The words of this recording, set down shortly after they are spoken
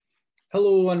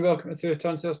Hello and welcome to the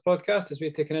Turnstiles podcast as we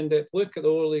take an in-depth look at the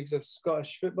lower leagues of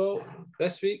Scottish football.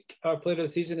 This week, our player of the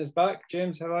season is back.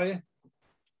 James, how are you?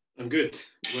 I'm good.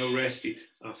 Well rested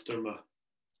after my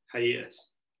hiatus.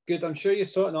 Good. I'm sure you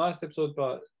saw it in the last episode,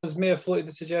 but this may have floated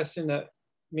the suggestion that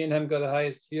me and him got the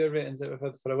highest viewer ratings that we've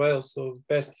had for a while, so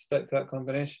best to stick to that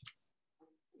combination.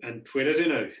 And where is he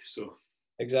now? So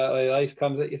exactly, life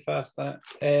comes at you fast, doesn't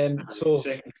it?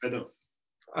 Second fiddle.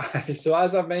 So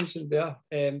as I've mentioned there,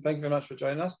 thank you very much for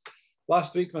joining us.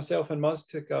 Last week, myself and Muzz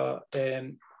took a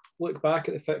look back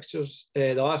at the fixtures,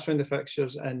 the last round of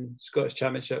fixtures in Scottish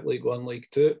Championship, League 1, League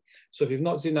 2. So if you've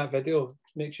not seen that video,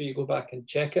 make sure you go back and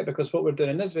check it, because what we're doing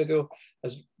in this video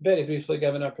is very briefly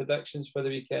giving our predictions for the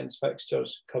weekend's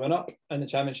fixtures coming up in the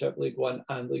Championship, League 1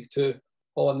 and League 2,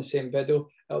 all in the same video.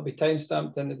 It'll be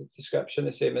time-stamped in the description,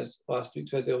 the same as last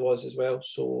week's video was as well.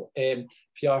 So if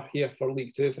you are here for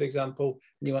League 2, for example,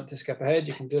 and you want to skip ahead,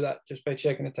 you can do that just by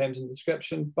checking the times in the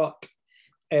description. But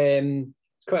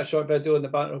it's quite a short video and the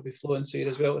banter will be flowing, so you're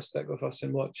as well to stick with us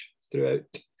and watch throughout.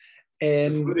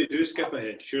 Before they do skip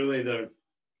ahead, surely they're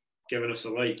giving us a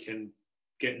like and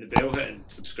getting the bell hit and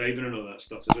subscribing and all that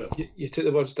stuff as well. You took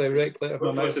the words directly out of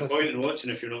my mouth. What's the point in watching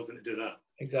if you're not going to do that?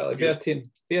 Exactly.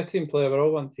 Be a team player. We're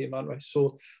all one team, aren't we?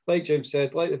 So, like James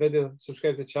said, like the video,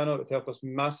 subscribe to the channel. It would help us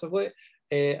massively.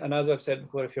 And as I've said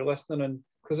before, if you're listening, and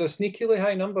because there's a sneakily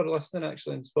high number listening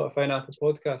actually in Spotify and Apple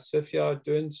Podcasts, so if you are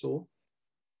doing so,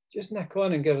 just nick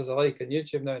on and give us a like on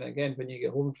YouTube now and again when you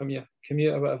get home from your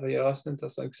commute or whatever you're listening to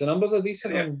us. Because the numbers are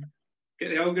decent. Get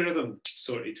the algorithm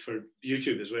sorted for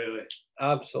YouTube as well.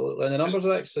 Absolutely, and the numbers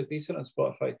are actually decent on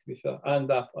Spotify, to be fair,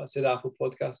 and I said Apple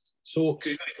Podcasts. So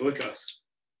because you don't need to look at us,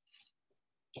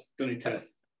 don't need to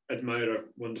admire our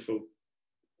wonderful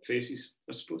faces,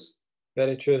 I suppose.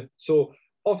 Very true. So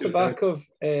off the back of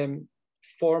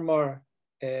former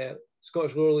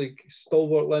Scottish Lower League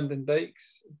stalwart Lyndon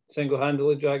Dykes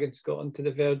single-handedly dragging Scotland to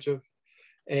the verge of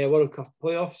World Cup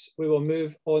playoffs, we will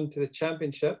move on to the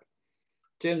Championship.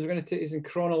 James, we're going to take these in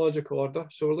chronological order.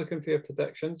 So we're looking for your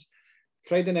predictions.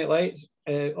 Friday Night Lights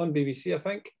on BBC, I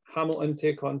think. Hamilton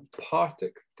take on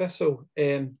Partick Thistle.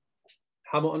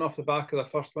 Hamilton off the back of the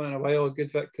first one in a while, a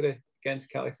good victory against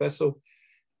Celtic Thistle.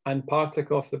 And Partick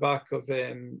off the back of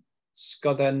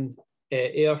Scuddin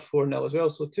Ayr 4-0 as well.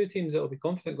 So two teams that will be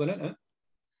confident going into it.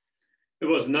 It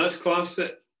was, and that's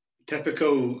classic,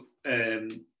 typical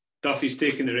Duffy's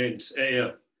taking the reins at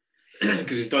Ayr.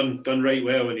 Because he's done right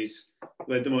well and he's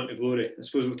led them on to glory. I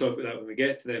suppose we'll talk about that when we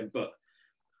get to them, but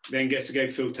then gets a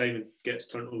gig full time and gets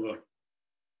turned over.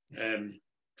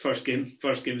 First game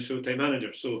as full time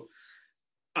manager. So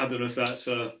I don't know if that's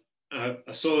a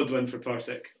solid win for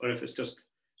Partick or if it's just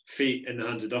fate in the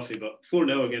hands of Duffy. But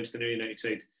 4-0 against the Ayr United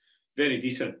side, very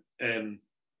decent. I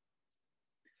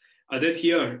did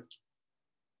hear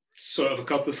sort of a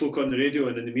couple of folk on the radio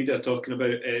and in the media talking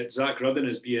about Zach Rudden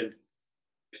as being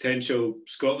potential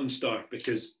Scotland star,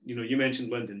 because you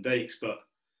mentioned Lyndon Dykes, but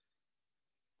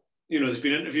there's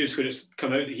been interviews where it's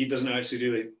come out that he doesn't actually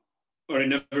really, or he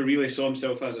never really saw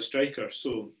himself as a striker.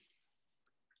 So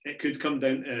it could come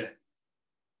down to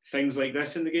things like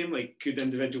this in the game, like good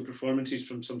individual performances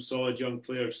from some solid young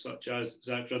players such as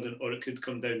Zach Rudden, or it could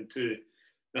come down to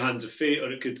the hands of fate, or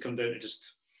it could come down to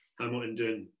just Hamilton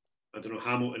doing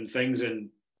Hamilton things and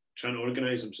trying to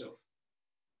organise himself.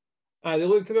 They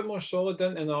looked a bit more solid,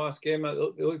 didn't they, in the last game?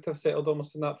 They looked to have settled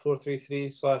almost in that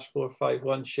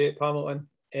 4-3-3/4-5-1 shape. Hamilton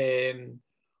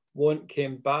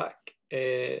came back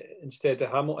instead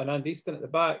of Hamilton and Easton at the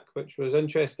back, which was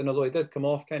interesting, although he did come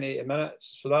off kind of 80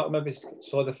 minutes, so that will maybe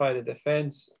solidify the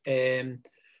defence.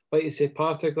 Like you say,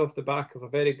 Partick off the back of a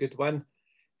very good win.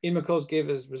 Ian McCalls gave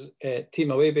his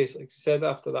team away, basically. He said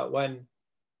after that win,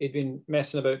 he'd been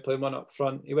messing about playing one up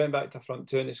front. He went back to front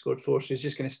two and he scored 4. So he's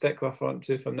just going to stick with front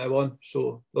two from now on.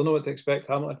 So they'll know what to expect,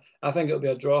 Hamilton. I think it'll be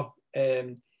a draw.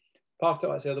 Partick, like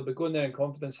I said, they'll be going there in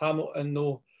confidence. Hamilton,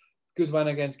 no, good win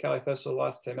against Celtic Thistle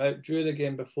last time out. Drew the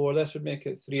game before. This would make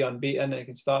it 3 unbeaten and he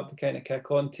can start to kind of kick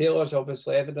on. Taylor's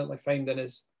obviously evidently finding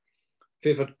his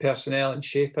favoured personnel and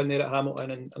shape in there at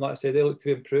Hamilton. And like I said, they look to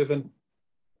be improving.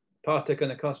 Partick on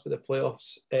the cusp of the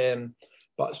playoffs.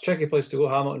 But it's a tricky place to go,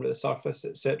 Hamilton, with the surface,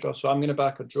 etc. So I'm going to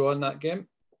back a draw in that game.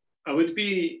 I would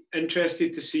be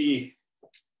interested to see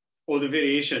all the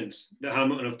variations that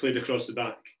Hamilton have played across the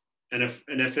back. And if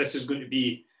this is going to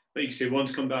be, like you say,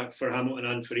 one's come back for Hamilton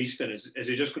and for Easton, is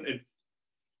he just going to,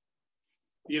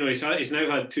 he's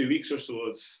now had 2 weeks or so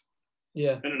of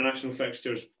international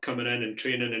fixtures coming in and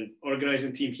training and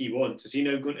organising the team he wants. Is he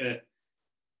now going to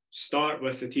start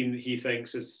with the team that he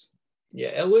thinks is...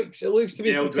 Yeah, it looks to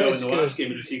be well in the last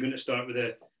game, and is he going to start with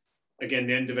the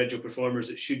individual performers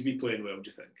that should be playing well, do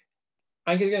you think?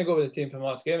 I think he's going to go with the team from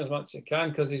last game as much as he can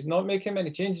because he's not making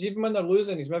many changes. Even when they're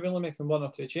losing, he's maybe only making 1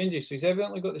 or 2 changes. So he's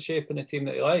evidently got the shape in the team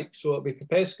that he likes. So it'll be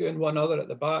Popescu and one other at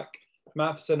the back.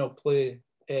 Matheson will play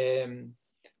at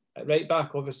right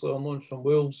back, obviously on loan from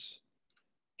Wolves.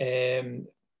 Mimno,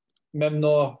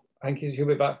 I think he'll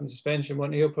be back from suspension,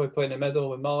 won't he? He'll probably play in the middle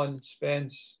with Mullen,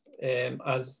 Spence,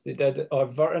 as they did, or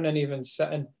Vertonen even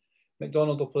sitting.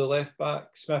 McDonald will play left back,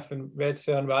 Smith and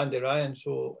Redfern, Randy Ryan.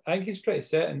 So I think he's pretty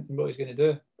set in what he's going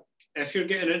to do. If you're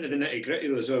getting into the nitty gritty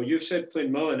though as well, you've said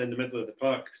playing Mullen in the middle of the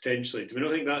park potentially. Do we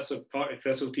not think that's a Partick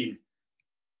Thistle team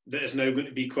that is now going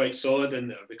to be quite solid in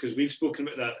there? Because we've spoken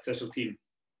about that Thistle team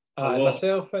a lot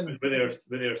myself and with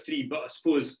their 3. But I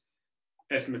suppose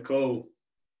if McCall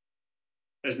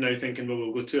is now thinking, well,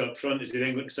 we'll go 2 up front, is he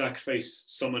then going to sacrifice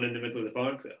someone in the middle of the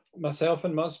park there? Myself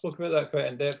and Muzz spoke about that quite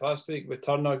in depth last week with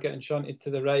Turner getting shunted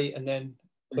to the right and then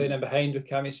playing in behind with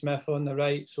Cammy Smith on the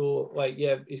right. So, like,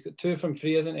 yeah, he's got 2 from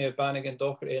 3, isn't he, of Bannigan,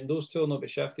 Docherty, and those 2 will not be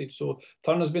shifted. So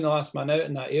Turner's been the last man out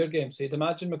in that Ayr game. So you'd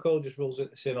imagine McCall just rolls out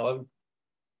the same 11.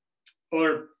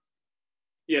 Or,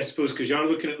 yeah, I suppose, because you're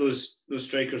looking at those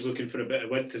strikers looking for a bit of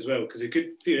width as well, because he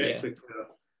could theoretically play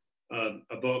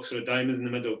a box or a diamond in the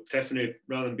middle, Tiffany,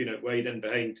 rather than being out wide in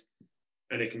behind,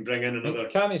 and he can bring in another.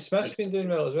 Cammy Smith's been doing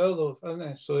well as well, though, hasn't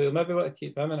he? So he'll maybe want to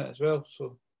keep him in it as well.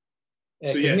 So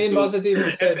yes, me and Muzz had even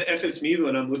said, if it's me though,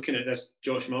 and I'm looking at this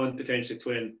Josh Mullen potentially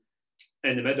playing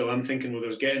in the middle, I'm thinking, well,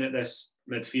 there's getting at this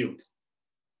midfield.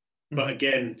 But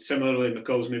again, similarly,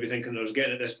 McCall's maybe thinking there's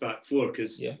getting at this back 4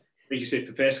 because, like you say,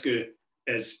 Popescu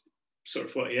is sort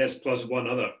of what he is, plus 1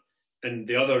 other, and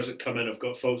the others that come in have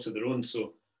got faults of their own.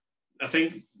 So I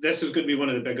think this is going to be one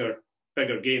of the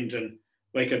bigger games, and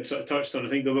like I touched on, I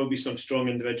think there will be some strong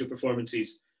individual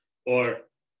performances, or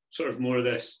sort of more of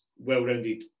this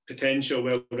well-rounded,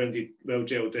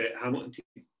 well-gelled Hamilton team.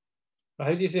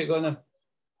 How do you see it going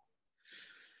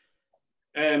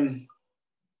then?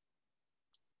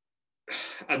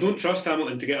 I don't trust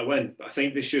Hamilton to get a win, but I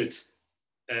think they should.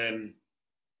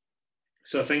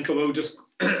 So I think I'll just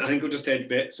hedge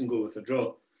bets and go with a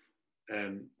draw.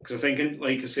 Because I think,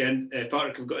 like I say,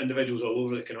 Partick have got individuals all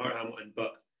over that can hurt Hamilton,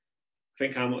 but I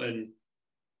think Hamilton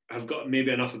have got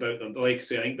maybe enough about them. But like I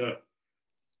say, I think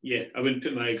I wouldn't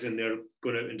put my eggs in there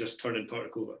going out and just turning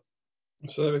Partick over.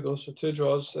 So there we go. So 2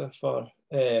 draws for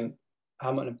Hamilton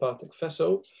and Partick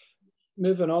Thistle.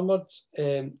 Moving onwards,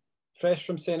 fresh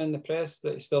from saying in the press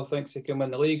that he still thinks he can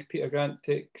win the league, Peter Grant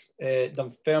takes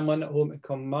Dunfermline at home to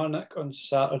Kilmarnock on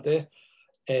Saturday.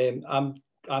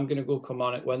 I'm going to go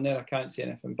Kilmarnock win there. I can't see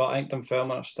anything, but I think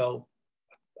Dunfermline are still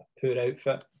a poor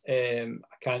outfit. I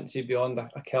can't see beyond a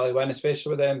Kelly win,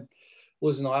 especially with them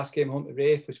losing the last game home to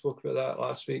Raith. We spoke about that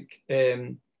last week.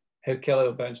 How Kelly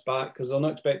will bounce back, because they'll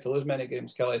not expect to lose many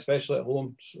games, Kelly, especially at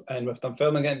home. And with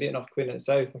Dunfermline getting beaten off Queen of the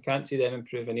South, I can't see them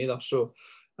improving either. So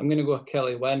I'm going to go a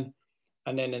Kelly win.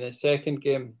 And then in the second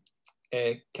game,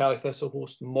 Kelly Thistle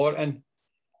host Morton.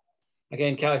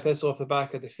 Again, Kelly Thistle off the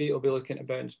back of defeat will be looking to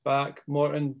bounce back.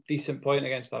 Morton, decent point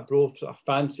against Arbroath, so I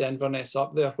fancy Inverness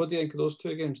up there. What do you think of those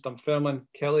 2 games? Dunfermline,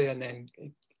 Kelly, and then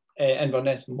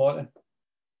Inverness, Morton.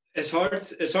 It's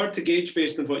hard to gauge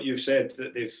based on what you've said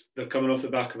that they're coming off the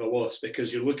back of a loss,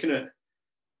 because you're looking at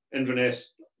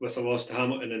Inverness with a loss to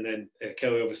Hamilton, and then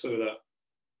Kelly obviously with that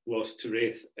loss to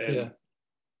Raith.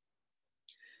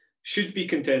 Should be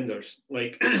contenders.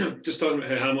 Like just talking about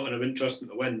how Hamilton, I wouldn't trust them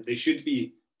to win. They should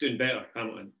be doing better,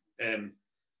 Hamilton.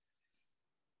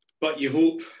 But you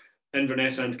hope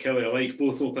Inverness and Kelly alike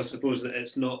both hope, I suppose, that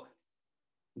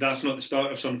that's not the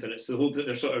start of something. It's the hope that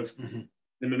they're sort of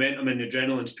the momentum and the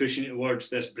adrenaline's pushing towards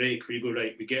this break where you go,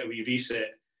 right, we get a wee reset.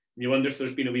 And you wonder if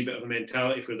there's been a wee bit of a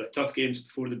mentality where the tough games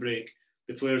before the break,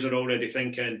 the players are already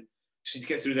thinking, just need to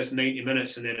get through this 90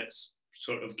 minutes, and then it's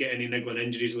sort of get any niggling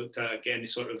injuries looked at, get any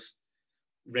sort of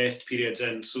rest periods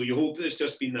in. So you hope that it's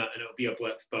just been that and it'll be a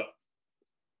blip. But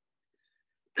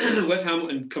with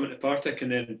Hamilton coming to Partick,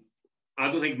 and then I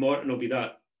don't think Morton will be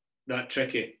that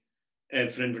tricky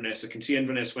for Inverness. I can see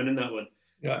Inverness winning that one.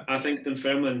 Yeah. I think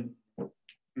Dunfermline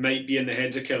might be in the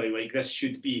heads of Kelly, like this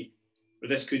could be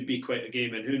quite a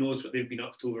game, and who knows what they've been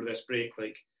up to over this break.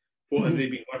 Like, what have they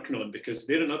been working on? Because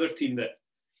they're another team that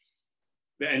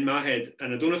in my head,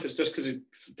 and I don't know if it's just because it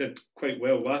did quite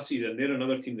well last season, they're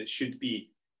another team that should be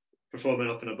performing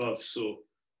up and above. So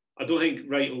I don't think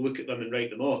Wright will look at them and write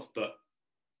them off, but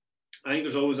I think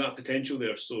there's always that potential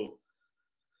there. So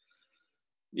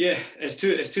yeah, it's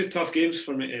two tough games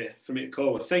for me to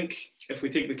call. I think if we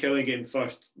take the Kelly game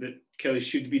first, that Kelly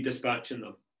should be dispatching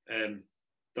them.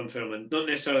 Dunfermline, not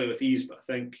necessarily with ease, but I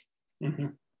think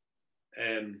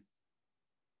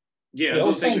Yeah, I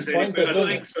don't think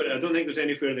there's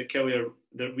anywhere that Kelly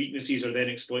their weaknesses are then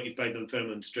exploited by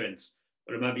Dunfermline's strengths.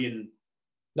 Or am I being?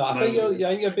 No, I think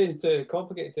you're being too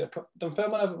complicated.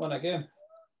 Dunfermline haven't won a game,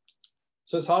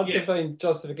 so it's hard to find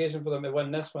justification for them to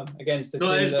win this one against the team.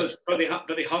 No, it is, but they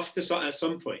have to at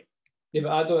some point. Yeah,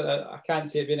 but I can't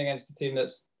see it being against a team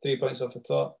that's 3 points off the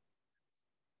top.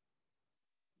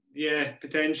 Yeah,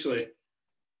 potentially.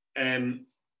 And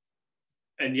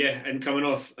coming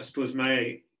off, I suppose,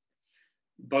 my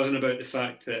buzzing about the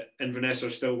fact that Inverness are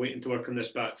still waiting to work on this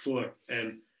back four.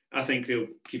 I think they'll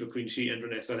keep a clean sheet,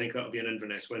 Inverness. I think that'll be an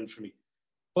Inverness win for me.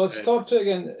 Well, it's top two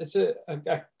again.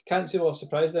 I can't see what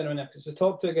surprised anyone because it's the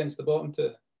top two against the bottom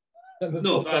two.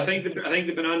 No, I think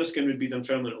the banana skin would be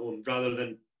Dunfermline at home rather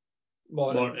than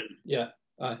Morton. Yeah,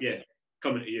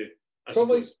 coming to you.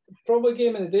 Probably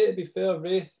game of the day, to be fair.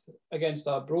 Raith against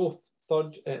Arbroath,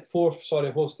 fourth,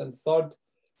 hosting third.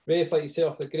 Raith, like you say,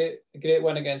 off the great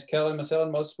win against Kelly. Myself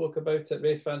and Muzz spoke about it.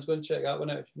 Raith fans, go and check that one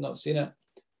out if you've not seen it.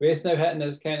 Raith now hitting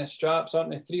those kind of straps, aren't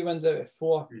they? 3 wins out of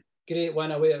 4. Great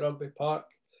win away at Rugby Park.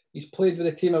 He's played with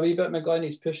the team a wee bit, McGlynn.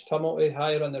 He's pushed Tumulty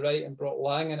higher on the right and brought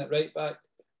Lang in at right back.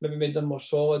 Maybe made them more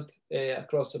solid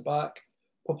across the back.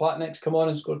 Poplatnik's come on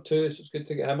and scored 2, so it's good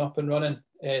to get him up and running,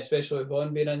 especially with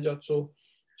Vaughan being injured. So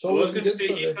I was going to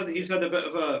say he's had a bit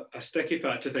of a sticky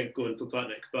patch, I think, going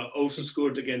Poplatnik, but also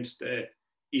scored against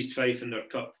East Fife in their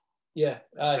cup. Yeah,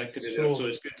 so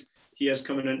it's good. He is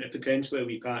coming into potentially a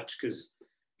wee patch because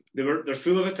they're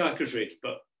full of attackers, Raith,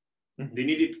 but they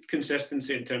needed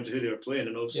consistency in terms of who they were playing,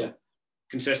 and also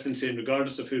consistency. And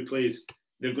regardless of who plays,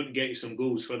 they're going to get you some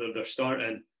goals, whether they're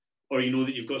starting or you know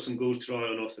that you've got some goals to rely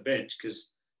on off the bench, because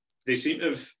they seem to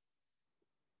have.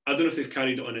 I don't know if they've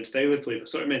carried it on in style of play, but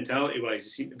sort of mentality-wise, they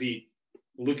seem to be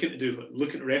looking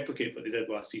to replicate what they did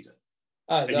last season.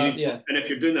 And if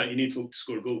you're doing that, you need folk to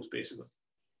score goals, basically.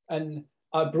 And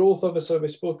Arbroath, obviously, we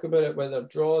spoke about it with their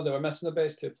draw. They were missing the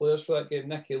best 2 players for that game.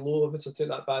 Nicky Lowe obviously took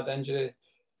that bad injury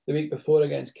the week before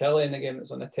against Kelly in the game that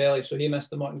was on the telly, so he missed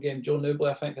the Morton game. Joe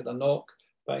Newbley, I think, had a knock,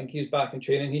 but I think he's back in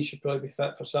training. He should probably be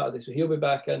fit for Saturday, so he'll be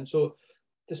back in. So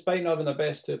despite not having their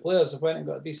best 2 players, they went and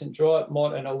got a decent draw at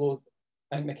Morton, although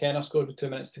I think McKenna scored with 2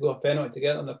 minutes to go, a penalty to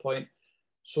get them the point.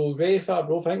 So Raith,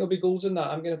 Arbroath, I think there'll be goals in that.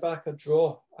 I'm going to back a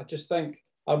draw. I just think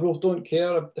Arbroath don't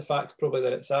care the fact probably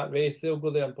that it's at Raith. They'll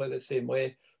go there and play the same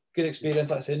way. Good experience.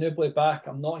 Like I say, Newbley back.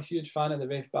 I'm not a huge fan of the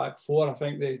Raith back 4. I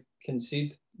think they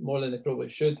concede more than they probably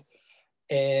should.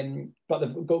 But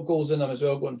they've got goals in them as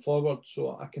well going forward.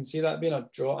 So I can see that being a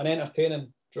draw, an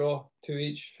entertaining draw, 2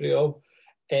 each, 3 all.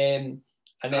 And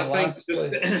then I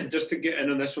think just to get in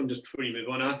on this one, just before you move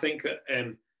on, I think that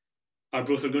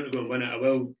Arbroath are going to go and win it. I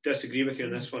will disagree with you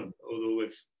on this one, although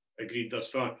we've agreed thus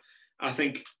far. I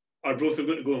think Arbroath are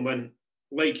going to go and win.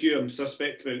 Like you, I'm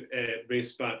suspect about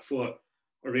Raith's back 4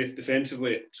 or Raith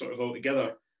defensively, sort of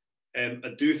altogether. I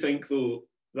do think, though,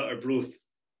 that Arbroath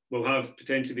will have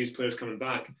potentially these players coming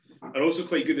back. Are also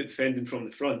quite good at defending from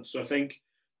the front. So I think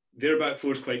their back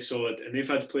 4 is quite solid, and they've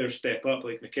had players step up.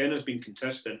 Like McKenna's been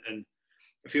consistent, and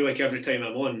I feel like every time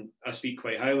I'm on, I speak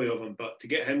quite highly of him. But to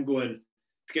get him going,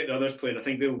 to get the others playing, I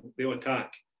think they'll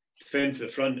attack, defend for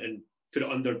the front, and put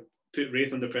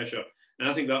Raith under pressure. And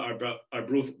I think that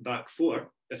Arbroath back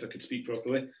 4, if I could speak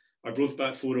properly, Arbroath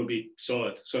back 4 will be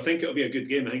solid. So I think it'll be a good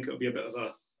game. I think it'll be a bit of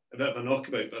a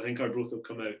knockabout, but I think Arbroath will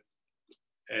come out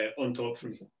on top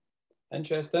from.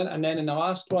 Interesting. And then in the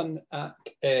last one at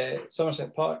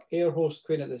Somerset Park, Ayr host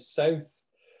Queen of the South.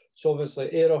 So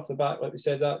obviously Ayr off the back, like we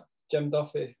said, that Jim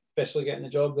Duffy officially getting the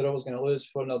job. They're always going to lose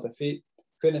 4-0 defeat.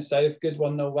 Queen of the South, good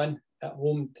 1-0 win at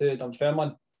home to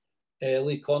Dunfermline.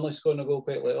 Lee Conley scoring a goal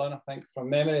quite late on, I think, from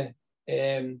memory.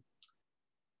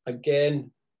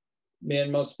 Again, me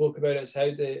and Muzz spoke about it, it's how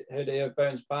they Ayr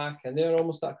bounce back, and they're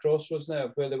almost at a crossroads now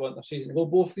of where they want their season to go.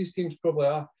 Both these teams probably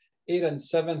are. Ayr in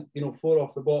 7th, 4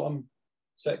 off the bottom,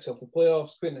 6 off the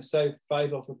playoffs. Queen of the South,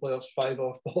 5 off the playoffs, 5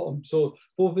 off bottom. So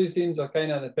both these teams are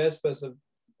kind of on the precipice of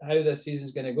how this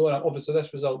season's going to go. And obviously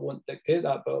this result won't dictate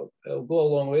that, but it'll go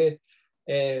a long way.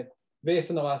 Raith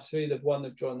in the last 3, they've won,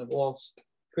 they've drawn, they've lost.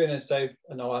 Queen of the South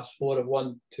in the last 4 have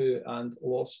won 2 and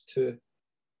lost 2.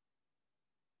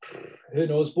 Who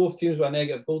knows? Both teams with a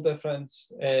negative goal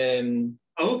difference. I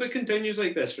hope it continues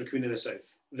like this for Queen of the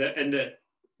South. And the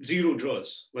 0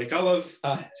 draws. Like I love,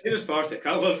 same as Partick,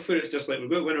 I love where it's just like we're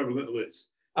going to win or we're going to lose.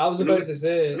 I was about to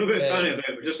say. We're not going to fan it about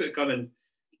it. We're just going to come in.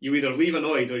 You either leave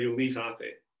annoyed or you'll leave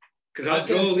happy. Because that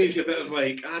draw leaves you a bit of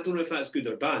like, I don't know if that's good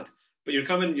or bad. But you're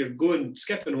going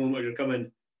skipping home, or you're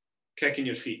coming kicking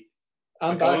your feet.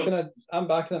 I'm backing it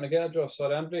to get a draw.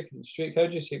 Sorry, I'm breaking the streak. How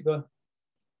do you see it going?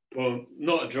 Well,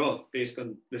 not a draw, based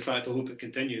on the fact I hope it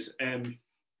continues.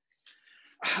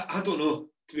 I don't know,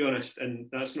 to be honest, and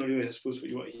that's not really, I suppose, what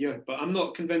you want to hear. But I'm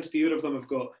not convinced either of them have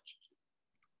got.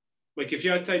 Like, if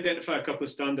you had to identify a couple of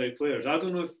standout players, I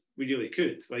don't know if we really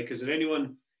could. Like, is there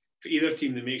anyone for either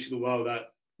team that makes you go, wow,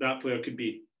 that player could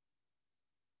be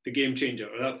the game changer,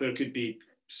 or that player could be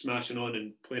smashing on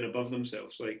and playing above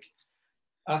themselves? Like,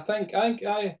 I think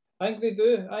they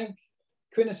do. I think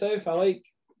Queen of South, I like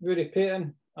Rory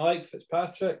Payton, I like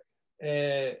Fitzpatrick.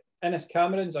 Innes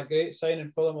Cameron's a great signing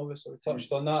for them, obviously we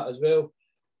touched on that as well.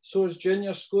 So is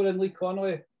junior scoring Lee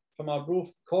Connolly from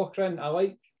Arbroath. Cochrane, I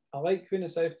like Queen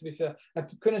of South, to be fair.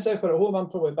 If Queen of South are at home, I'm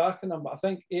probably backing them, but I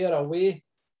think Ayr away,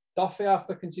 Duffy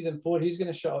after conceding 4, he's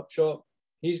going to shut up shop.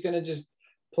 He's going to just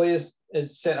play as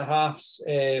centre halves.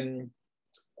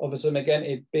 Obviously,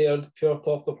 McGinty, Baird,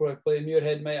 Fjortoft will probably play.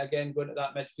 Muirhead might again go into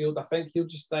that midfield. I think he'll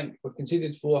just think we've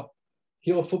conceded 4.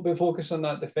 He'll be focused on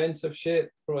that defensive shape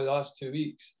probably the last 2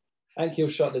 weeks. I think he'll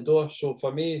shut the door. So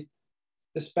for me,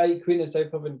 despite Queen of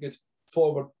South having good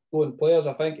forward-going players,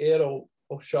 I think Ayr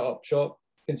will shut up shop,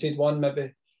 concede 1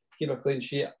 maybe, keep a clean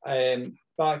sheet.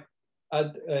 Back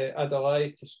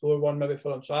Adelaide to score 1 maybe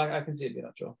for them. So I can see it being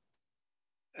a draw.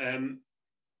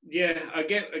 Yeah, I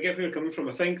get where you're coming from.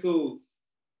 I think though,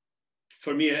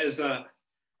 for me, it is that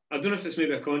I don't know if it's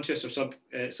maybe a conscious or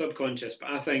subconscious, but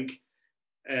I think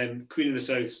Queen of the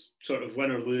South's sort of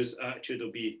win or lose attitude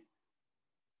will be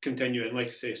continuing, like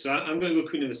I say. So I'm going to go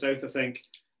Queen of the South. I think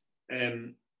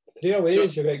 3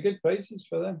 aways, you get good prices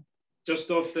for them. Just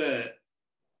off the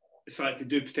fact they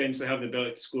do potentially have the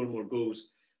ability to score more goals.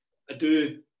 I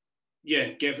do,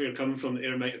 get where you're coming from. The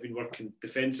Ayr might have been working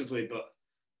defensively, but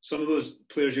some of those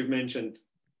players you've mentioned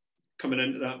coming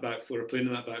into that back four or playing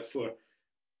in that back four,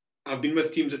 I've been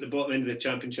with teams at the bottom end of the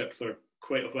championship for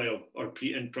quite a while, or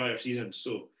in prior seasons.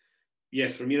 So,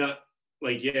 for me that,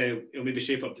 it'll maybe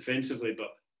shape up defensively, but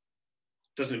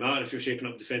it doesn't matter if you're shaping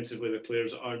up defensively with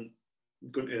players that aren't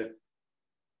going to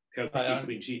help you keep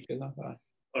clean sheet,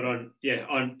 or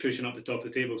aren't pushing up the top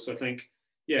of the table. So I think,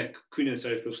 Queen of the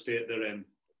South will stay at their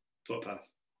top half.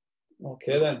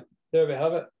 Okay, then there we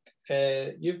have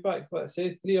it. You've backed, let's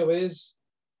say, 3 aways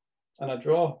and a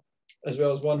draw, as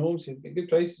well as 1 home, so you've got good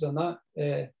prices on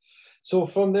that. So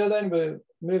from there, then we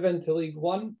move into League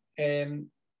One in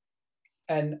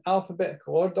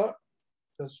alphabetical order,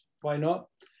 because why not?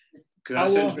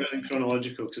 Because that sounds better than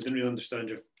chronological, because I didn't really understand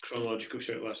your chronological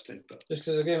shout last time. But just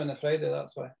because the game on the Friday,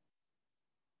 that's why.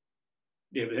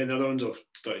 Yeah, but then the other ones will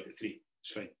start at 3.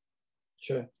 It's fine.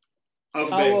 Sure.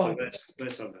 Alphabetical,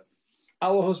 let's have it.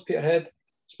 Alloa hosts Peterhead.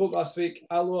 Spoke last week.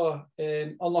 Alloa,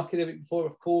 unlucky the week before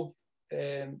with Cove,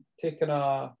 taking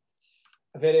a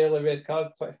very early red card,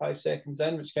 25 seconds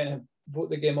in, which kind of wrote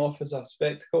the game off as a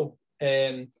spectacle.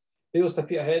 They lost a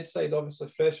Peterhead side, obviously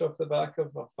fresh off the back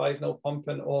of a 5-0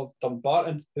 pumping of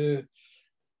Dumbarton, who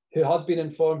had been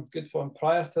in good form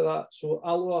prior to that. So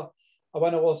Alloa, a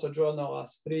win, a loss, a draw in the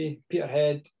last 3.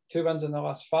 Peterhead, 2 wins in the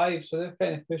last 5. So they're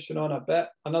kind of pushing on a bit.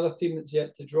 Another team that's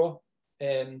yet to draw.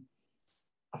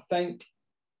 I think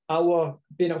Alloa,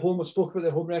 being at home, we spoke about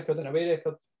the home record and away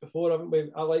record before, haven't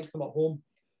we? I like them at home.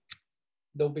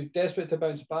 They'll be desperate to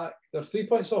bounce back. They're 3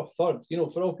 points off third.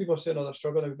 For all people saying, they're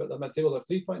struggling about the mid-table, they're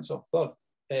 3 points off third.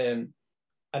 And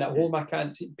at home, I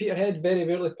can't see. Peterhead very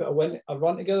rarely put a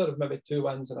run together of maybe 2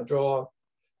 wins and a draw.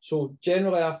 So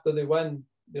generally, after they win,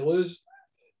 they lose.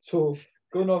 So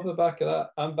going off the back of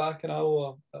that, I'm backing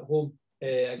Alloa at home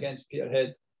against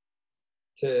Peterhead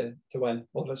to win,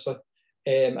 obviously.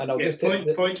 And I'll just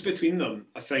take points between them.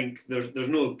 I think there's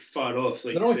no far off.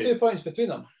 There are only 2 points between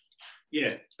them.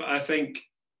 Yeah, but I think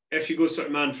if you go sort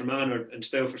of man for man and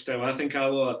style for style, I think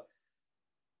Alloa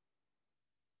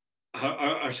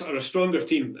are a stronger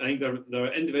team. I think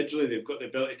they're individually, they've got the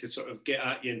ability to sort of get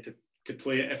at you and to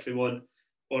play it if they want,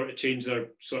 or to change their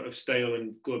sort of style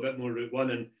and go a bit more route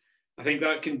one. And I think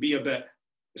that can be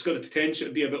it's got the potential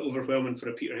to be a bit overwhelming for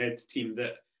a Peterhead team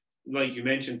that, like you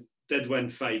mentioned, did win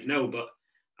 5-0, but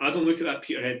I don't look at that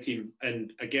Peterhead team,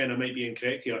 and again, I might be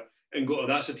incorrect here, and go, oh,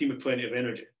 that's a team with plenty of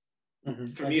energy.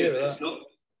 Mm-hmm. For me,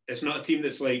 it's not a team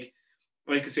that's like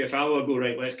I say, if Alloa go,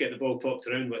 right, let's get the ball popped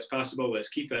around, let's pass the ball, let's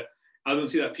keep it. I don't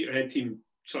see that Peterhead team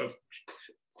sort of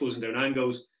closing down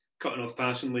angles, cutting off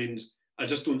passing lanes. I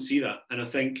just don't see that. And I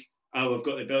think Alloa have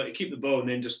got the ability to keep the ball and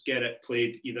then just get it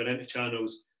played either into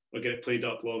channels or get it played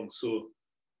up long. So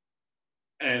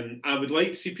I would like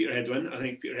to see Peterhead win. I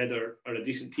think Peterhead are a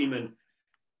decent team, and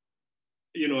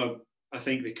I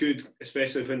think they could,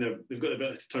 especially when they've got the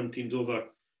ability to turn teams over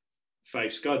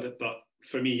 5 scud. But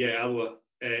for me, Alloa,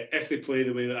 if they play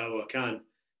the way that Alloa can,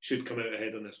 should come out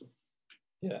ahead on this one.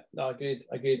 Yeah, no,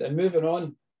 agreed. And moving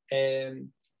on,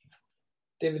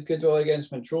 David Goodwill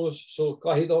against Montrose. So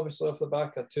Clyde obviously off the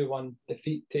back a 2-1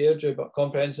 defeat to Airdrie, but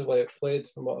comprehensively outplayed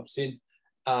from what I've seen.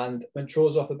 And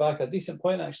Montrose off the back a decent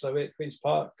point actually away at Queen's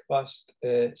Park last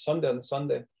Sunday on the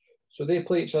Sunday. So they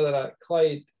play each other at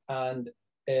Clyde, and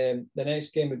the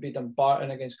next game would be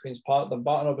Dumbarton against Queen's Park.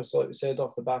 Dumbarton obviously, like we said,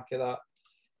 off the back of that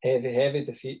heavy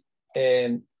defeat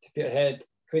to Peterhead.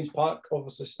 Queen's Park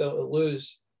obviously still to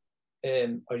lose,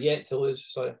 or yet to lose,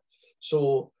 sorry.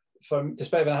 So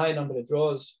despite having a high number of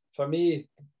draws, for me,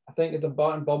 I think the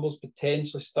Dumbarton bubble's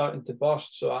potentially starting to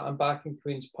burst. So I'm backing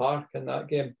Queen's Park in that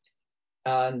game.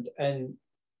 And in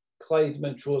Clyde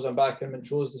Montrose, I'm back in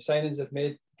Montrose. The signings they've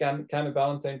made, Cammy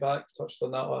Ballantyne back, touched on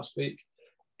that last week.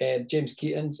 James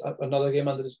Keaton's another game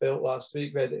under his belt last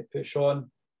week, ready to push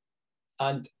on.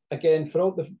 And again, for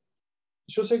all the, it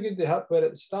shows how good they were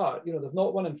at the start. You know, they've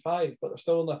not won in 5, but they're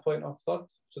still only a point off third.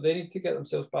 So they need to get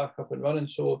themselves back up and running.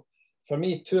 So for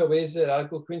me, 2 aways there. I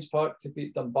go Queen's Park to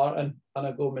beat Dumbarton, and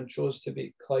I go Montrose to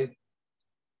beat Clyde.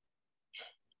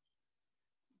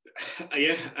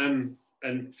 Yeah, and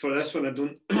for this one, I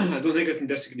don't think I can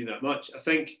disagree that much. I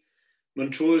think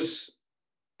Montrose,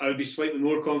 I would be slightly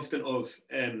more confident of,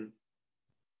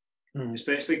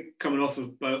 especially coming off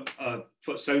of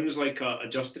what sounds like a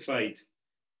justified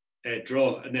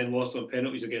draw and then lost on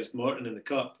penalties against Morton in the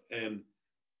Cup.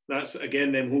 That's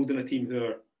again them holding a team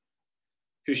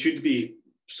who should be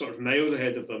sort of miles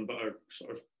ahead of them, but are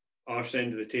sort of arse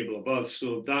end of the table above.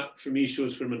 So that for me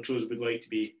shows where Montrose would like to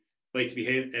be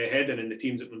heading, and the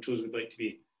teams that Montrose would like to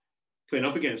be playing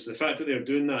up against. The fact that they're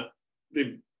doing that,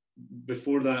 they've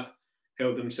before that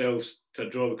held themselves to a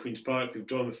draw with Queen's Park. They've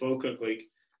drawn with Falkirk. Like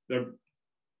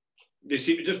they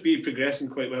seem to just be progressing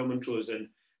quite well, Montrose. And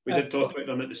we did talk about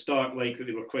them at the start, like that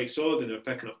they were quite solid and they were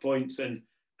picking up points. And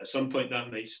at some point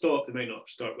that might stop. They might not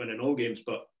start winning all games,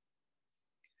 but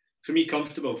for me,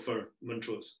 comfortable for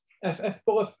Montrose. If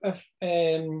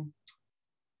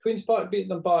Queen's Park beat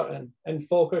Dumbarton and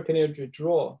Falkirk and Airdrie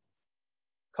draw,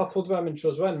 coupled with a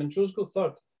Montrose win, Montrose go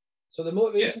third. So the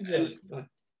motivation's there.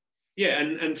 Yeah,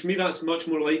 and for me, that's much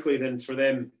more likely than for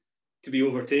them to be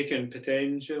overtaken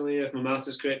potentially, if my math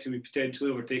is correct, to be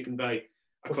potentially overtaken by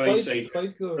a Clyde side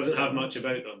that doesn't have much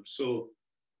about them. So,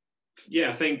 yeah,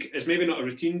 I think it's maybe not a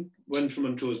routine win for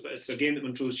Montrose, but it's a game that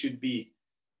Montrose should be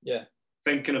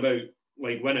thinking about,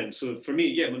 like, winning. So for me,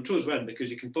 yeah, Montrose win, because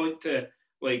you can point to,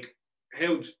 like,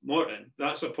 held Morton.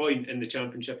 That's a point in the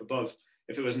championship above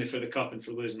if it wasn't for the Cup and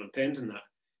for losing on pens and that.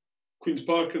 Queen's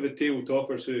Park are the table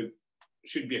toppers who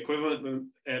should be equivalent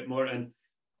with Morton.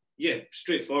 Yeah,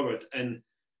 straightforward. And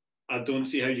I don't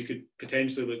see how you could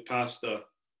potentially look past a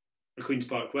Queen's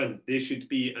Park win. They should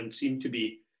be, and seem to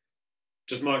be,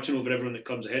 just marching over everyone that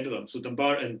comes ahead of them. So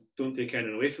Dumbarton, don't take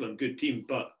anything away from them, good team,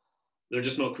 but they're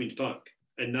just not Queen's Park.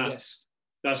 And that's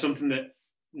something that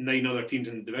 9 other teams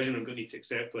in the division are going to need to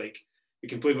accept. Like, we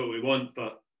can play what we want,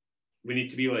 but we need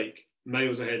to be like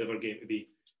miles ahead of our game to be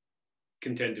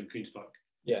contending Queen's Park.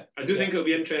 Yeah, I do think it'll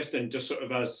be interesting, just sort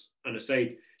of as an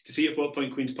aside, to see at what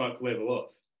point Queen's Park level off.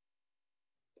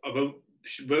 About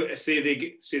say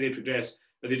they progress,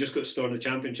 or they just got to storm the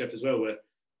championship as well with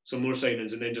some more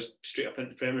signings and then just straight up into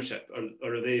the Premiership,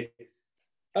 or are they?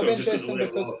 That'd be interesting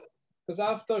because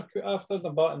after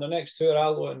Dumbarton, the next 2 are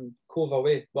Alloa and Cove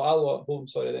away. Well, Alloa at home,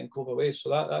 sorry, then Cove away. So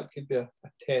that could be a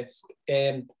test.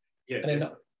 And then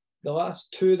the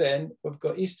last 2, then we've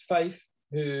got East Fife,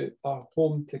 who are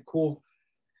home to Cove.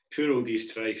 Poor old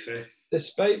East Fife, eh?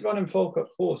 Despite running Falkirk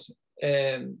close,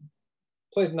 played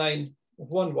 9, we've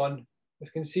won 1,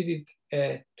 we've conceded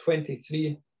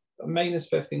 23, minus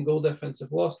 15 goal difference,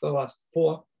 have lost the last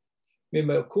 4.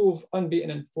 Meanwhile, Cove, unbeaten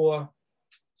in 4,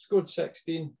 scored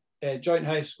 16, joint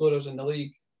high scorers in the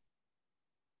league.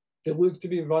 They look to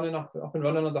be running up and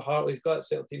running under Hartley. He's got that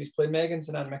settled team. He's played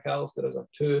Megginson and McAllister as a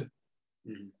 2.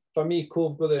 Mm-hmm. For me,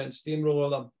 Cove go there and steamroller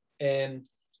them. And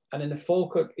in the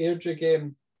Falkirk Airdrie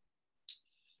game,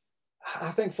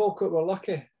 I think Falkirk were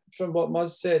lucky from what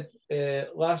Muzz said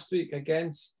last week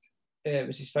against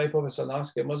Mrs. Fife, obviously,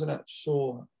 last game, wasn't it?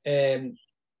 So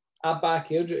I back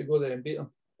Airdrie to go there and beat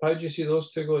them. How do you see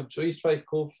those 2 going? So East Fife,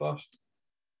 Cove first.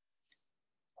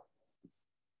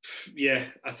 Yeah,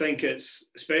 I think it's,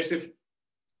 especially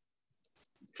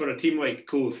for a team like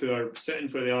Cove, who are sitting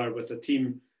where they are, with a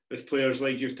team with players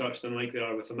like you've touched on, like they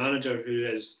are, with a manager who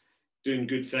is doing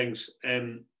good things.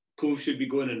 Cove should be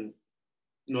going and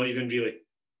not even really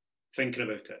thinking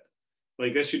about it.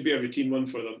 Like, this should be a routine one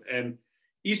for them.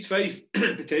 East Fife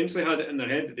potentially had it in their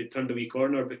head that they turned a wee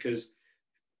corner because,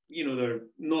 you know, they're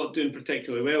not doing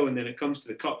particularly well, and then it comes to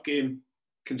the Cup game,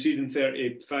 conceding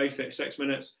 35, 36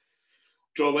 minutes,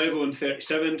 draw level in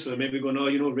 37, so they're maybe going, oh,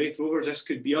 you know, Wraith Rovers, this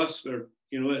could be us. We're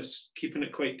it's keeping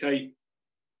it quite tight.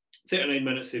 39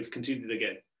 minutes they've conceded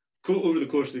again. Over the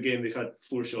course of the game, they've had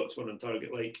 4 shots, 1 on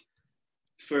target. Like,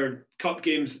 for cup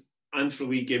games and for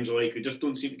league games alike, they just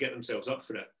don't seem to get themselves up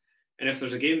for it. And if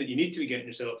there's a game that you need to be getting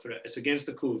yourself up for it, it's against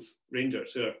the Cove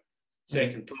Rangers, who are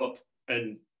second top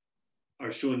and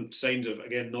are showing signs of,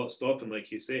 again, not stopping,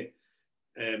 like you say.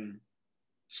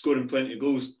 Scoring plenty of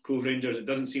goals, Cove Rangers, it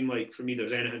doesn't seem like, for me,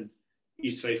 there's anything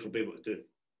East Fife will be able to do.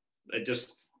 It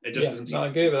just doesn't seem. No, I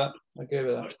agree with that.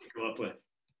 Much to come up with.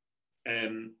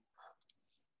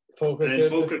 Falkirk,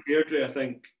 Airdrie, I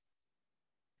think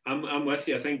I'm with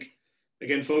you. I think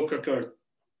again Falkirk are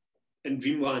in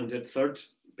dreamland at third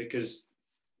because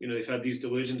they've had these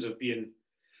delusions of being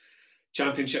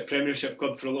Championship, Premiership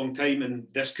club for a long time, and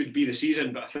this could be the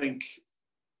season. But I think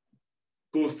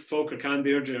both Falkirk and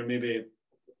Airdrie are maybe.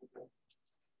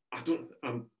 I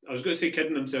was going to say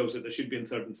kidding themselves that they should be in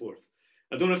third and fourth.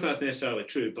 I don't know if that's necessarily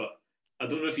true, but I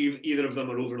don't know if either of them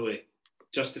are overly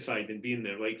justified in being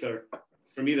there. Like for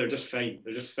me, they're just fine.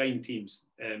 They're just fine teams.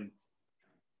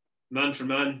 Man for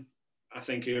man, I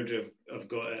think Airdrie have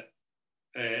got it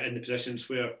in the positions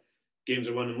where games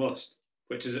are won and lost,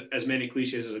 which is as many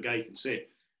cliches as a guy can say.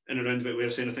 In a roundabout way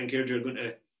of saying, I think Airdrie are going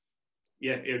to,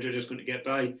 Airdrie are just going to get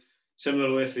by.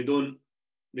 Similarly, if they don't,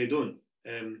 they don't.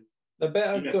 They're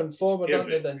better going forward, aren't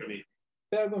they?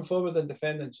 Better going forward than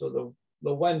defending, so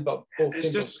they'll win, but both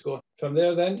teams will score. From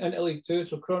there, then into League Two.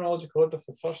 So chronological order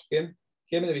for the first game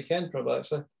of the weekend, probably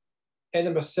actually.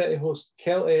 Edinburgh City host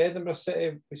Kelty. Edinburgh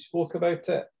City, we spoke about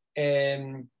it.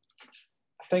 I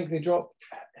think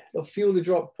they'll feel they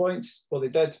dropped points. Well, they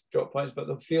did drop points, but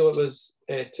they'll feel it was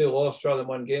 2 lost rather than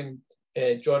 1 game.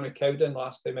 John McCowden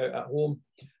last time out at home.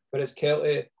 Whereas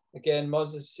Kelty, again,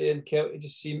 Muzz is saying Kelty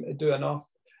just seem to do enough.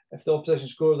 If the opposition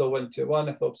score, they'll win 2-1.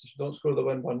 If the opposition don't score, they'll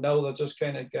win 1-0. They're just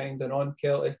kind of grinding on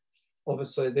Kelty.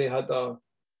 Obviously, they had a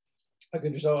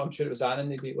good result. I'm sure it was Annan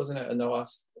they beat, wasn't it, in the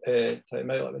last time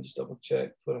out? Let me just double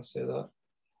check before I say that.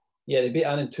 Yeah, they beat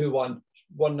Annan 2-1.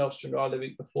 1-0 Stranraer the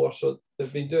week before. So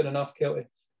they've been doing enough, Kelty.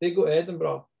 They go to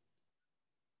Edinburgh.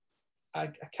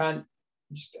 I can't.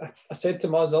 I said to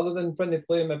Muzz, other than when they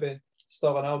play maybe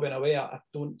Stirling Albion away, I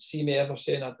don't see me ever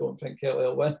saying I don't think Kelty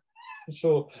will win.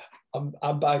 So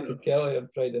I'm back at Kelty on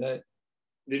Friday night.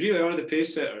 They really are the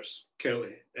pace setters,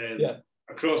 Kelty.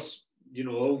 Across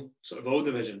all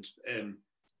divisions.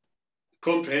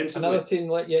 Comprehensively. Another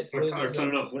team yet to lose. Are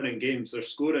turning up winning games. They're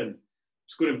scoring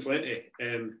plenty.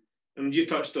 And you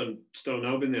touched on Stirling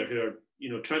Albion there, who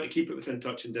are trying to keep it within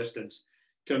touch and distance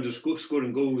in terms of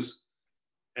scoring goals.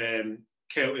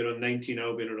 Kelty are on 19,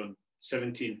 Albion are on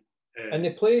 17. And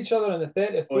they play each other in the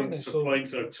 30th, don't they? So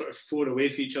points are sort of 4 away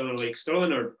from each other. Like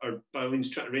Stirling are by all means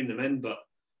trying to rein them in, but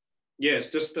yeah, it's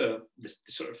just the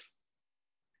sort of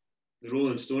the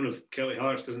rolling stone of Kelty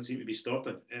Hearts doesn't seem to be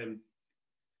stopping.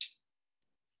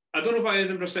 I don't know why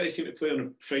Edinburgh City seem to play on a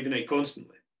Friday night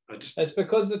constantly. It's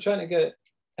because they're trying to get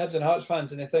Hibs and Hearts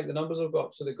fans, and they think the numbers will go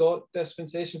up. So they got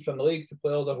dispensation from the league to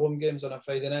play all their home games on a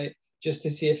Friday night, just to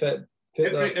see if it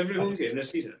put every home game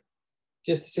this season.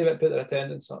 Just to see if it put their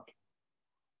attendance up.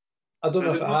 I don't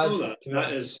know if it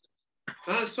has.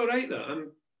 That's all right.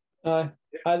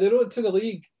 They wrote to the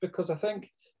league because I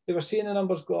think they were seeing the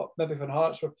numbers go up. Maybe when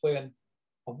Hearts were playing,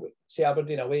 say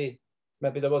Aberdeen away,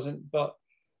 maybe there wasn't. But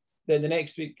then the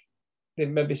next week they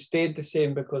maybe stayed the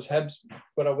same because Hibs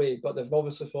were away. But they've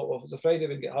obviously thought, well, if it's a Friday,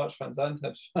 we can get Hearts fans and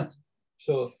Hibs fans.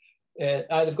 So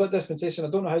they've got dispensation. I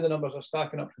don't know how the numbers are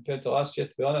stacking up compared to last year,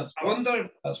 to be honest. I wonder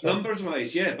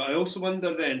numbers-wise, yeah, but I also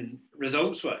wonder then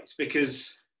results-wise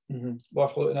because.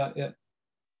 Worth looking at, yeah.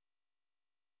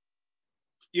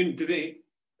 Do they?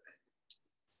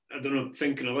 I don't know.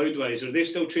 Thinking aloud wise, are they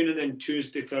still training then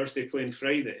Tuesday, Thursday, playing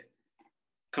Friday,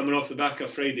 coming off the back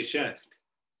of Friday shift?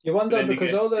 You wonder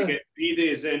because they get 3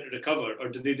 days then to recover, or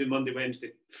do they do Monday,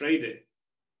 Wednesday, Friday?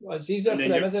 Well, it's easier for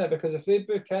them, isn't it? Because if they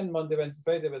book in Monday, Wednesday,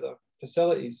 Friday with their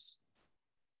facilities,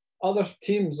 other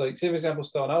teams, like say for example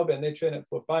Stirling Albion, they train at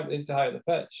 4-5, but they need to hire the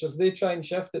pitch. So if they try and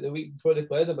shift it the week before they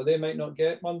play Edinburgh, they might not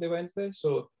get Monday, Wednesday.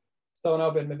 So Stirling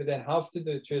Albion maybe then have to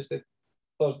do Tuesday,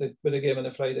 Thursday with a game on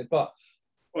the Friday.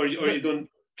 Or you don't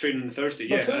train on the Thursday.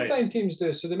 Yeah, full-time teams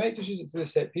do. So they might just use it to do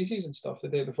set pieces and stuff the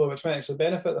day before, which might actually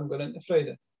benefit them going into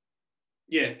Friday.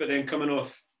 Yeah, but then coming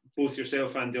off both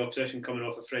yourself and the opposition coming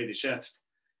off a Friday shift.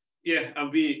 Yeah,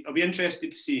 I'll be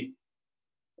interested to see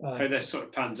how this sort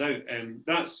of pans out. Did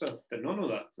not know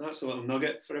that. That's a little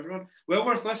nugget for everyone. Well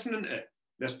worth listening to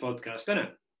this podcast, isn't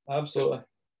it? Absolutely.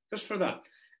 Just for that.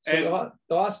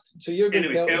 So you're going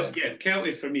Kelty.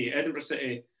 Kelty for me. Edinburgh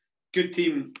City, good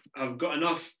team. Have got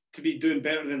enough to be doing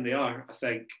better than they are. I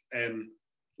think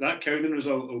that Cowden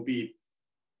result will be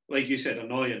like you said,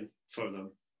 annoying for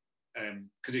them.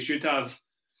 Because they should have,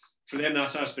 for them,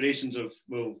 that's aspirations of,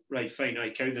 well, right, fine,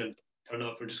 Cowden turn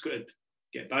up, we're just going to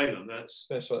get by them. That's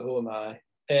especially at home, aye.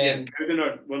 Yeah, Cowden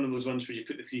are one of those ones where you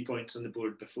put the 3 points on the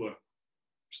board before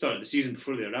start of the season,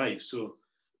 before they arrive. So,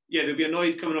 yeah, they'll be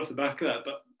annoyed coming off the back of that.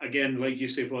 But again, like you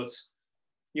say,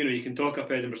 you can talk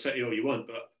up Edinburgh City all you want,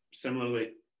 but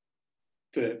similarly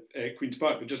to Queen's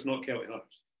Park, they're just not Kelty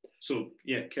Hearts. So,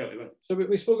 yeah, Kelty win. So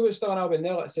we spoke about Stirling Albion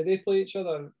there. Like I said, they play each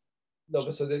other.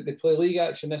 Obviously, they play league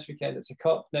action this weekend. It's a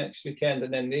cup next weekend,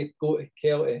 and then they go to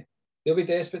Kelty. They'll be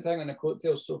desperate to hang on the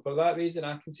coattails. So for that reason,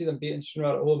 I can see them beating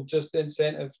Stranraer at home. Just the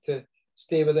incentive to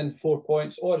stay within 4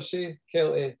 points, or say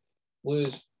Kelty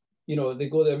lose, they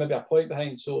go there maybe a point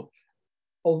behind. So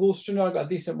although Stranraer got a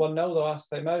decent 1-0 the last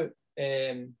time out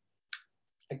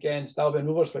against Albion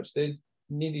Rovers, which they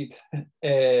needed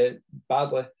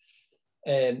badly,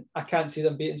 I can't see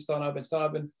them beating Stirling Albion. Stirling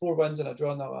Albion 4 wins and a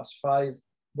draw in the last 5.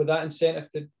 With that incentive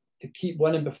to keep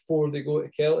winning before they go to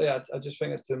Kelty, I just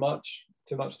think it's too much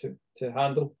to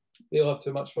handle. They'll have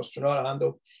too much for Stranraer to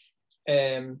handle.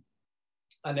 And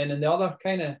then in the other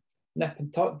kind of nip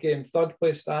and tuck game, 3rd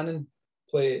place Annan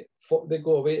they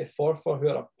go away to Forfar, who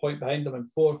are a point behind them in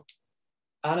 4th.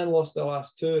 Annan lost the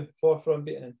last 2, Forfar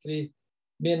unbeaten in 3.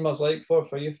 Me and Muzz like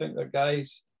Forfar, you think they're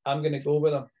guys. I'm going to go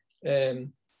with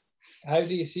them. How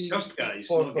do you see just guys,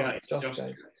 Forfar? Not guys, just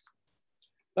guys.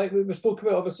 Like we spoke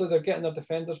about, obviously they're getting their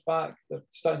defenders back. They're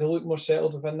starting to look more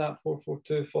settled within that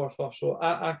 4-4-2 Forfar. So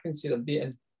I can see them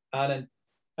beating Annan,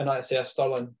 and I'd say a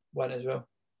Stirling win as well.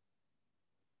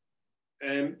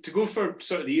 To go for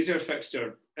sort of the easier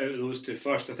fixture out of those 2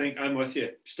 first, I think I'm with you.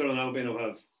 Stirling Albion will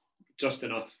have just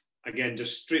enough. Again,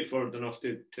 just straightforward enough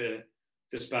to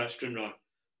dispatch Stranraer.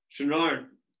 Stranraer,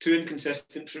 too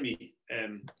inconsistent for me.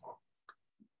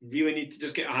 Really need to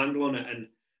just get a handle on it. And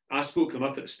I spoke them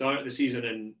up at the start of the season,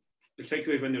 and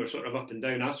particularly when they were sort of up and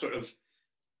down, I sort of,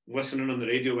 listening on the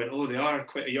radio, went, oh, they are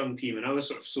quite a young team. And I was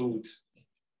sort of sold,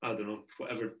 I don't know,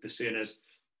 whatever the saying is,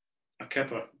 a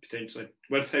kipper, potentially,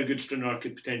 with how good Stranraer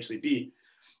could potentially be.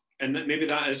 And maybe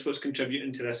that is what's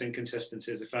contributing to this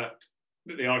inconsistency, is the fact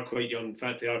that they are quite young, the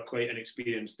fact they are quite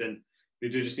inexperienced, and they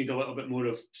do just need a little bit more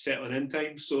of settling in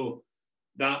time. So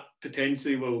that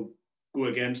potentially will go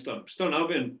against them. Stirling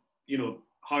Albion,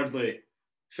 hardly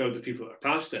filled the people that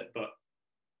are past it, but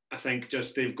I think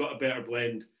just they've got a better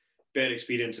blend, better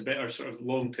experience, a better sort of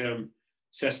long-term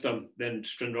system than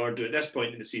Stranraer do at this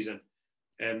point in the season.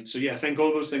 So yeah, I think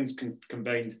all those things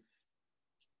combined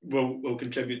will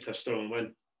contribute to a Stirling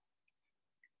win.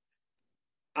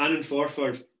 Annan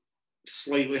Forfar,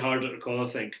 slightly harder to call, I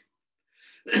think.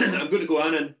 I'm going to go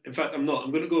Annan. In fact, I'm not.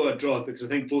 I'm going to go a draw, because I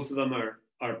think both of them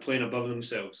are playing above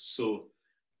themselves. So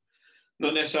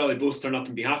not necessarily both turn up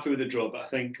and be happy with the draw, but I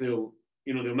think they'll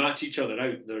match each other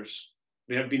out.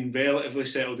 They have been relatively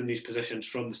settled in these positions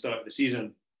from the start of the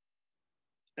season,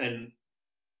 and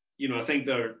I think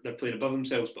they're playing above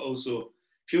themselves. But also,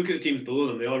 if you look at the teams below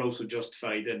them, they are also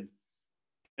justified in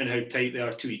how tight they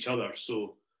are to each other.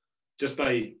 So just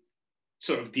by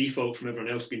sort of default from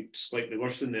everyone else being slightly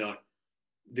worse than they are,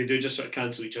 they do just sort of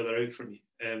cancel each other out for me.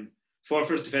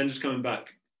 Forfar's defenders coming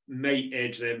back might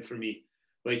edge them for me,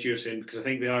 like you were saying, because I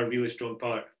think they are a really strong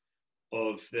part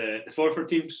of the Forfar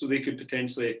team, so they could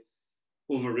potentially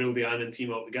overrule the Annan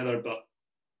team altogether. But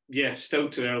yeah, still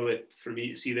too early for me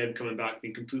to see them coming back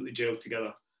being completely gelled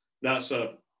together. That's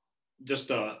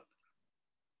just a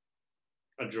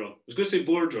draw. I was going to say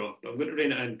bore draw, but I'm going to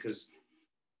rein it in because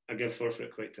I give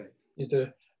Forfar quite time. You do.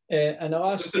 And the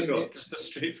last just a draw, just a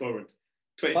straightforward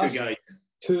 22 last guys.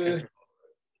 2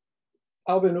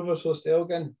 Albion Rovers host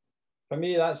Elgin. For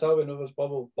me, that's Albion Rovers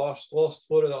bubble burst. Lost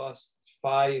 4 of the last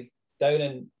 5, down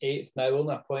in 8th now,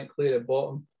 only a point clear at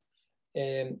bottom.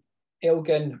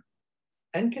 Elgin,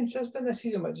 inconsistent this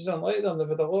season, which is unlike them. They've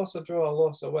had a loss, a draw, a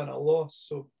loss, a win, a loss.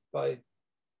 So by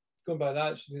going by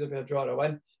that, it should either be a draw or a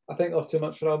win. I think they'll have too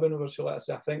much for Albion Rovers, so let's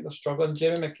say I think they're struggling.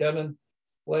 Jamie McKernan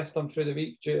left them through the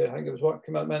week due to, I think it was work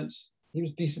commitments. He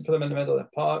was decent for them in the middle of the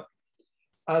park.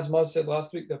 As Muzz said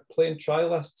last week, they're playing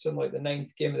trialists in like the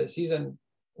 9th game of the season,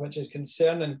 which is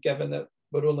concerning given that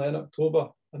we're only in October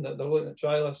and that they're looking at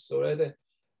trialists already. I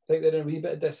think they're in a wee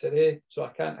bit of disarray, so I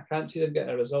can't see them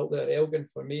getting a result there. Elgin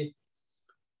for me.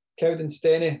 Cowden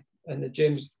Steny and the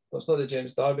James, well, it's not the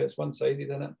James Derby, it's one-sided,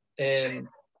 isn't it?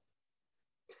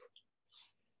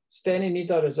 Steny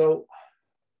need a result.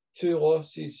 2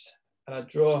 losses and a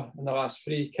draw in the last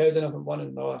 3. Cowden haven't won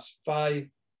in the last 5.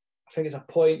 I think it's a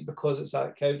point because it's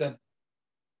at Cowden.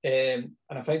 And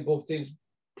I think both teams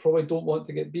probably don't want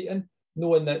to get beaten,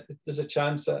 knowing that there's a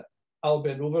chance that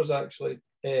Albion Rovers actually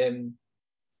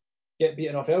get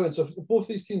beaten off Elgin. So if both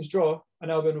these teams draw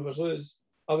and Albion Rovers lose,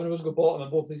 Albion Rovers go bottom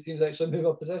and both these teams actually move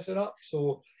a position up.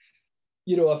 So,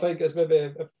 you know, I think it's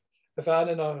maybe if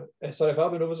Albion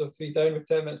Rovers are 3 down with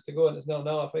 10 minutes to go and it's 0-0,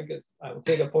 I think I will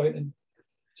take a point and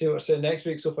see what we're saying next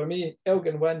week. So for me,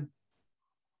 Elgin win,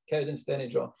 Cowden Stenny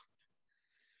draw.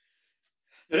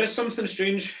 There is something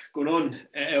strange going on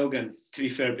at Elgin, to be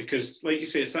fair, because, like you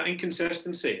say, it's that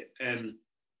inconsistency. And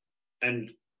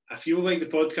I feel like the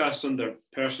podcast's under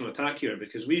personal attack here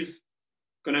because we've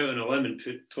gone out on a limb and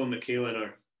put Tom McHale in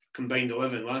our combined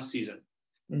 11 last season.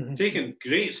 Mm-hmm. Taking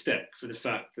great stick for the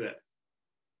fact that...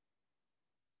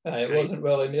 it wasn't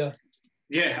William, yeah.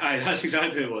 Yeah, that's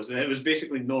exactly what it was. It was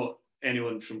basically not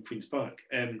anyone from Queen's Park.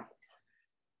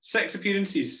 6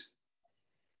 appearances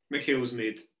McHale's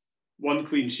made. 1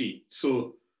 clean sheet.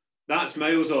 So that's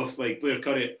miles off like Blair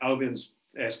Curry,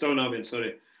 Stirling Albion,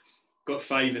 got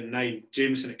 5 and 9.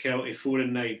 Jameson at Kelty, 4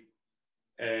 and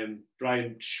 9.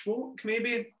 Brian Schwalk,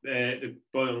 maybe, the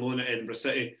boy on loan at Edinburgh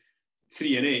City,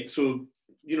 3 and 8. So,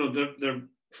 you know, their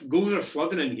goals are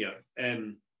flooding in here.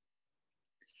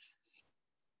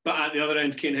 But at the other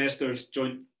end, Kane Hester's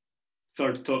joint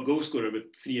 3rd top goal scorer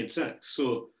with 3 and 6.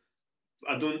 So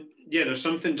there's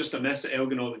something just amiss at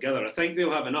Elgin altogether. I think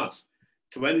they'll have enough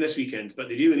to win this weekend, but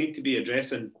they really need to be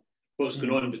addressing what's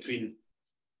going on between,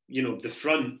 you know, the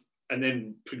front and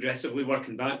then progressively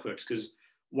working backwards, because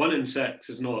 1 and 6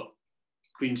 is not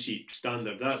clean sheet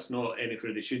standard. That's not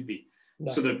anywhere they should be.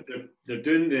 No. So they're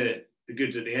doing the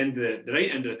goods at the end of the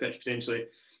right end of the pitch potentially,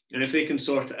 and if they can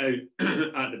sort it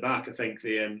out at the back, I think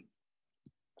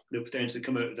they'll potentially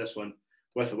come out of this one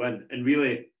with a win. And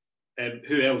really,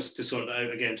 who else to sort that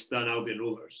out against than Albion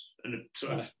Rovers, and a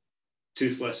sort of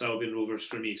toothless Albion Rovers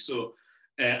for me. So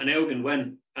an Elgin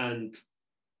win, and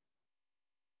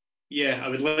I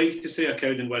would like to say a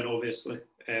Cowden win, obviously,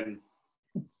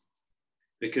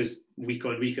 because week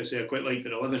on week I say I quite like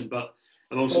their 11, but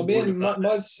I'm also bored of that.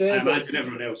 I imagine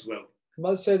everyone else will.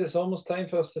 Muzz said it's almost time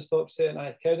for us to stop saying,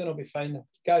 Cowden will be fine,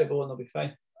 Gary Bowen will be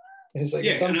fine. It's like,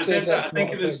 and I said that, I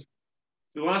think it was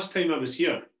the last time I was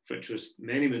here, which was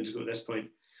many moons ago at this point,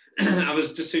 I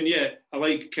was just saying, I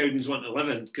like Cowden's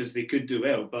 1-11 because they could do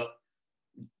well, but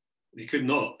they could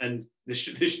not. And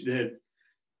the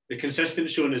consistent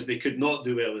showing is they could not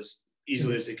do well as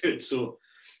easily as they could. So,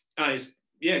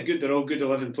 good, they're all good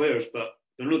 11 players, but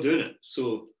they're not doing it.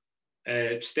 So,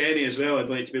 Stenny as well, I'd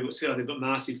like to be able to say they've got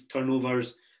massive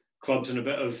turnovers, clubs in a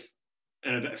bit of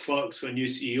flux with a new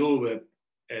CEO with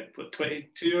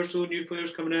 22 or so new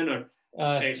players coming in, or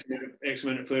X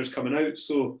amount of players coming out.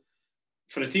 So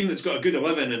for a team that's got a good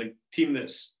 11 and a team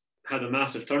that's had a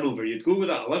massive turnover, you'd go with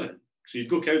that 11. So you'd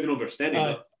go Cowden over Stenny,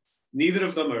 but neither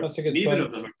of them are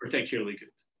particularly good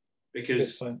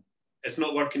because it's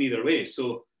not working either way.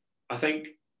 So I think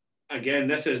again,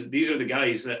 these are the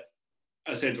guys that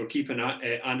I said we're keeping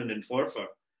Annan and Forfar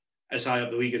as high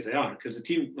up the league as they are, because a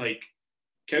team like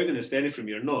Cowden and Stenny from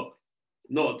here are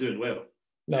not doing well.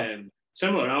 No.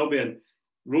 Similar Albion,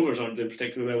 Rovers aren't doing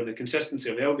particularly well, and the consistency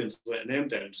of Elgin's letting them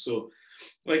down. So,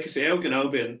 like I say, Elgin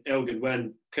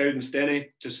win, Cowden Stenny,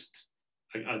 just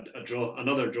a draw,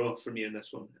 another draw for me in this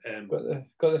one.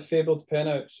 Got the fabled pen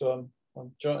out, so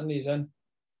I'm jotting these in.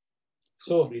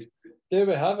 So there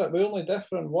we have it. We only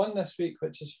differ on one this week,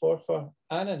 which is Forfar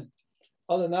Annan.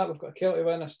 Other than that, we've got a Kelty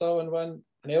win, a Stirling win,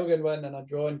 an Elgin win, and a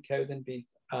draw in Cowden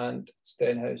Beath and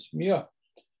Stenhouse Muir.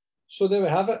 So there we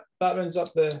have it. That rounds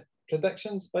up the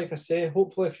predictions. Like I say,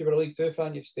 hopefully if you were a League 2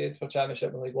 fan, you've stayed for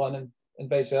Championship and League 1 and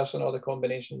vice versa, and all the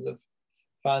combinations of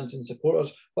fans and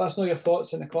supporters. Let us know your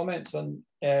thoughts in the comments on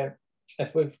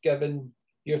if we've given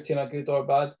your team a good or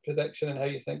bad prediction and how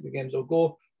you think the games will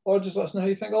go, or just let us know how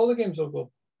you think all the games will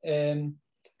go.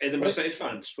 Edinburgh City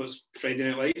fans, what's Friday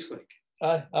Night Lights like?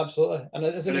 Aye, absolutely. And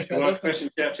if you like fish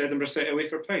and chips, Edinburgh City away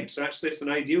for pints. So actually, it's an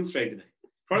ideal Friday night.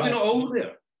 Probably not all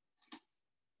there.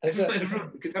 Is it?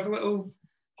 We could have a little.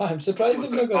 I'm surprised they've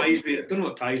not got. I don't know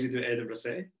what pies they do at Edinburgh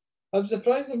City. I'm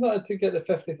surprised they've not had to get the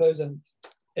 50,000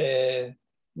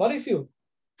 Murrayfield.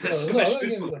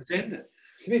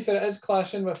 To be fair, it is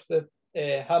clashing with the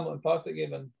Hamilton Partick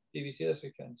game on BBC this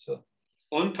weekend. So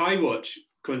on Pie Watch,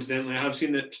 coincidentally, I have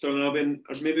seen that Stirling Albion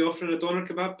are maybe offering a doner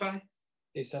kebab pie.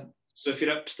 Decent. So if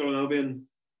you're up Stirling Albion,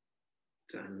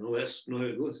 I don't know, let's know how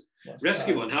it goes.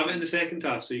 Risky one, have it in the second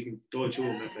half so you can dodge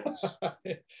home if it's.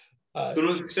 Don't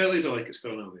know if the facilities are like at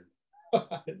Stirling Albion.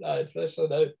 Especially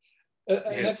now.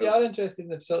 And if you are interested in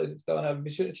the facilities at Stirling Albion,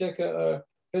 be sure to check out our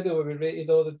video where we rated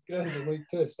all the grounds in League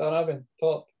 2. Stirling Albion,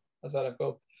 top, as I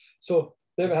recall. So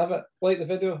there we have it. Like the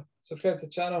video, subscribe to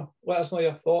the channel, let us know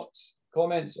your thoughts,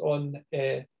 comments in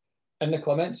the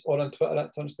comments or on Twitter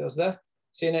at Turnstiles There.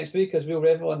 See you next week as we'll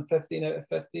revel on 15 out of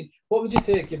 15. What would you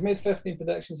take? You've made 15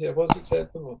 predictions here. What's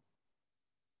acceptable?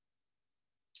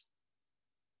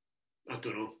 I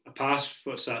don't know. A pass.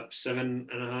 What's that?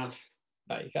 7.5.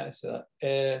 Nah, you can't say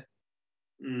that.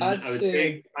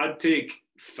 I'd take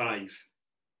 5. I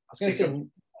was going to say,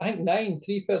 I think 9,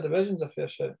 3 per division's a fair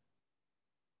shout.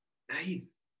 9.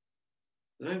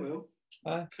 I will.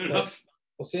 Fair enough.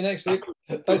 We'll see you next week.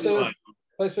 Thanks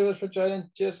very much for joining.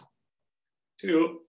 Cheers. Cheerio.